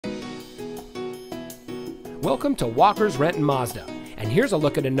Welcome to Walker's Renton Mazda, and here's a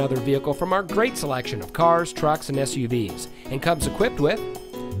look at another vehicle from our great selection of cars, trucks, and SUVs, and comes equipped with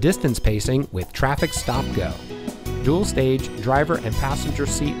distance pacing with traffic stop go, dual stage driver and passenger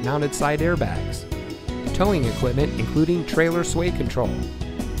seat mounted side airbags, towing equipment including trailer sway control,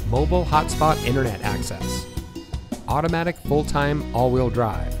 mobile hotspot internet access, automatic full-time all-wheel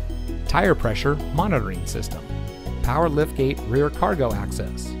drive, tire pressure monitoring system, power liftgate rear cargo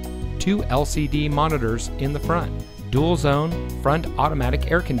access, 2 LCD monitors in the front, dual zone front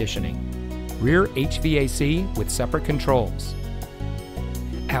automatic air conditioning, rear HVAC with separate controls.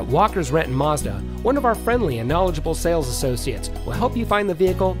 At Walker's Renton Mazda, one of our friendly and knowledgeable sales associates will help you find the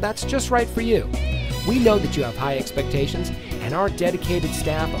vehicle that's just right for you. We know that you have high expectations, and our dedicated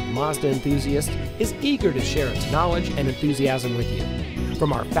staff of Mazda enthusiasts is eager to share its knowledge and enthusiasm with you.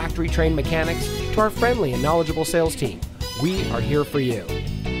 From our factory-trained mechanics to our friendly and knowledgeable sales team, we are here for you.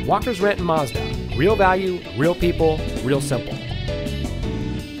 Walker's Renton Mazda. Real value, real people, real simple.